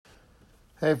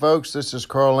Hey folks, this is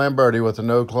Carl Lamberti with the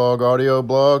No Clog audio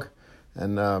blog.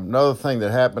 And another thing that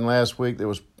happened last week that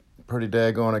was pretty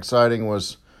daggone exciting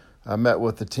was I met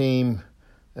with the team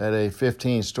at a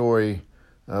 15-story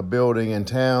building in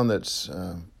town that's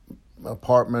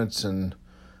apartments and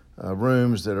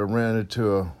rooms that are rented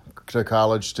to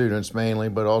college students mainly,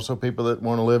 but also people that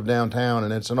want to live downtown.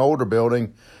 And it's an older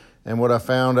building. And what I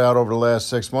found out over the last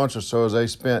 6 months or so is they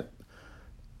spent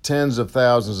tens of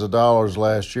thousands of dollars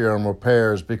last year on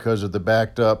repairs because of the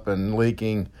backed up and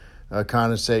leaking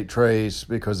condensate trays,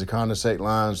 because the condensate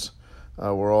lines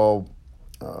were all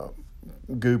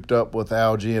gooped up with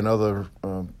algae and other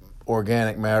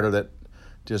organic matter that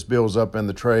just builds up in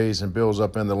the trays and builds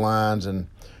up in the lines. And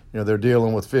they're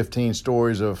dealing with 15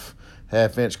 stories of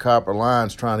half-inch copper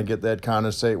lines trying to get that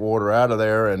condensate water out of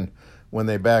there. And when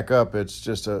they back up, it's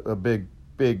just a big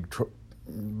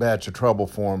batch of trouble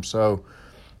for them. So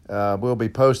we'll be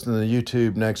posting the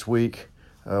YouTube next week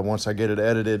once I get it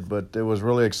edited. But it was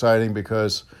really exciting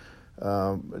because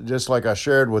just like I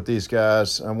shared with these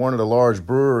guys, one of the large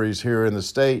breweries here in the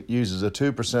state uses a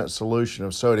 2% solution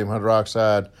of sodium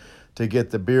hydroxide to get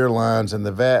the beer lines and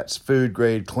the vats food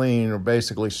grade clean or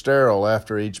basically sterile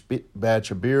after each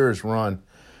batch of beer is run.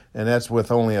 And that's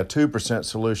with only a 2%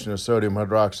 solution of sodium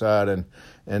hydroxide.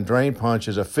 And Drain Punch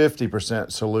is a 50%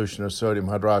 solution of sodium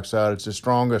hydroxide. It's the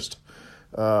strongest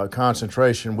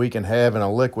concentration we can have in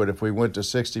a liquid. If we went to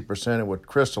 60%, it would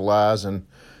crystallize. And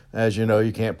as you know,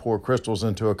 you can't pour crystals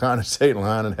into a condensate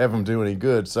line and have them do any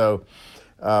good. So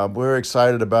we're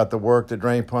excited about the work that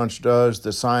Drain Punch does.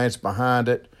 The science behind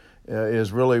it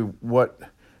is really what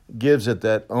gives it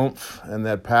that oomph and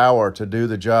that power to do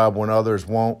the job when others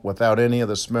won't, without any of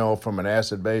the smell from an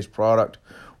acid-based product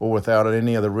or without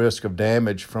any of the risk of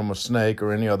damage from a snake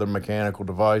or any other mechanical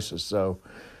devices. So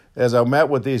as I met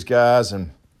with these guys,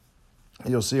 and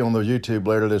you'll see on the YouTube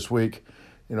later this week,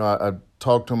 I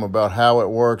talked to them about how it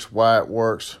works, why it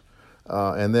works,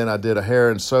 and then I did a hair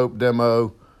and soap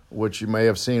demo, which you may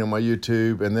have seen on my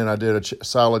YouTube, and then I did a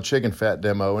solid chicken fat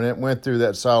demo, and it went through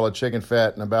that solid chicken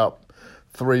fat in about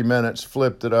 3 minutes,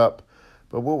 flipped it up.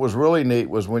 But what was really neat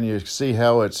was when you see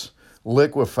how it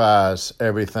liquefies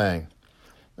everything,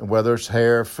 whether it's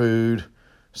hair, food,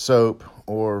 soap,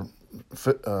 or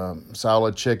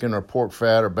solid chicken or pork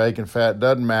fat or bacon fat,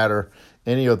 doesn't matter.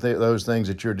 Any of those things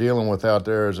that you're dealing with out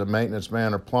there as a maintenance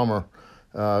man or plumber,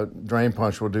 Drain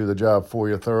Punch will do the job for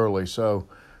you thoroughly. So,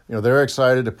 they're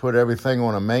excited to put everything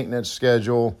on a maintenance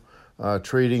schedule,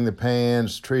 treating the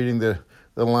pans, treating the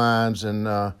lines,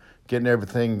 and getting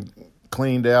everything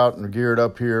cleaned out and geared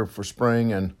up here for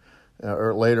spring and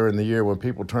or later in the year when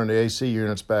people turn the AC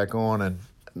units back on. And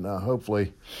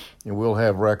hopefully we'll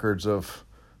have records of,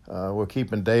 we're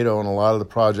keeping data on a lot of the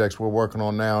projects we're working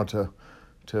on now to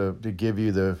give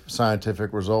you the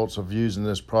scientific results of using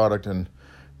this product. And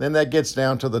then that gets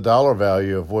down to the dollar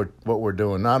value of what we're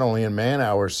doing, not only in man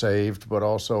hours saved, but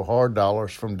also hard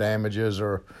dollars from damages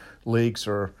or leaks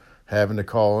or having to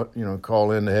call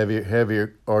in the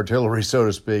heavier artillery, so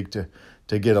to speak, to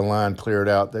get a line cleared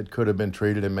out that could have been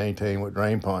treated and maintained with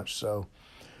Drain Punch. So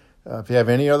if you have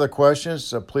any other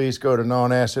questions, please go to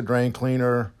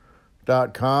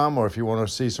nonaciddraincleaner.com, or if you want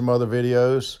to see some other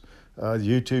videos, the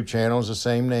YouTube channel is the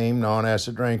same name,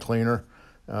 Non-Acid Drain Cleaner.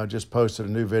 Just posted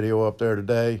a new video up there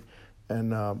today,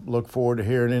 and look forward to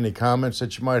hearing any comments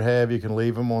that you might have. You can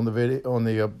leave them on the video, on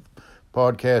the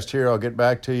podcast here. I'll get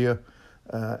back to you.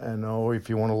 And if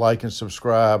you want to like and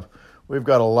subscribe, we've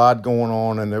got a lot going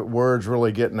on, and the word's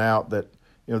really getting out that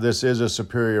this is a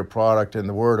superior product, and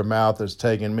the word of mouth has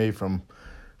taken me from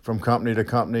company to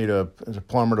company to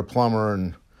plumber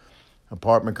and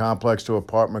apartment complex to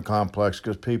apartment complex,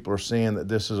 because people are seeing that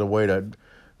this is a way to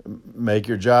make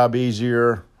your job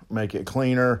easier, make it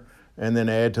cleaner, and then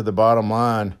add to the bottom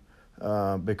line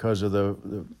because of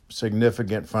the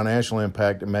significant financial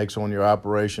impact it makes on your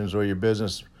operations or your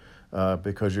business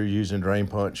because you're using Drain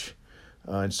Punch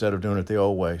instead of doing it the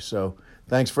old way. So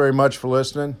thanks very much for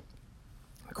listening.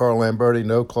 Carl Lamberti,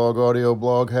 No Clog Audio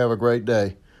Blog. Have a great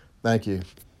day. Thank you.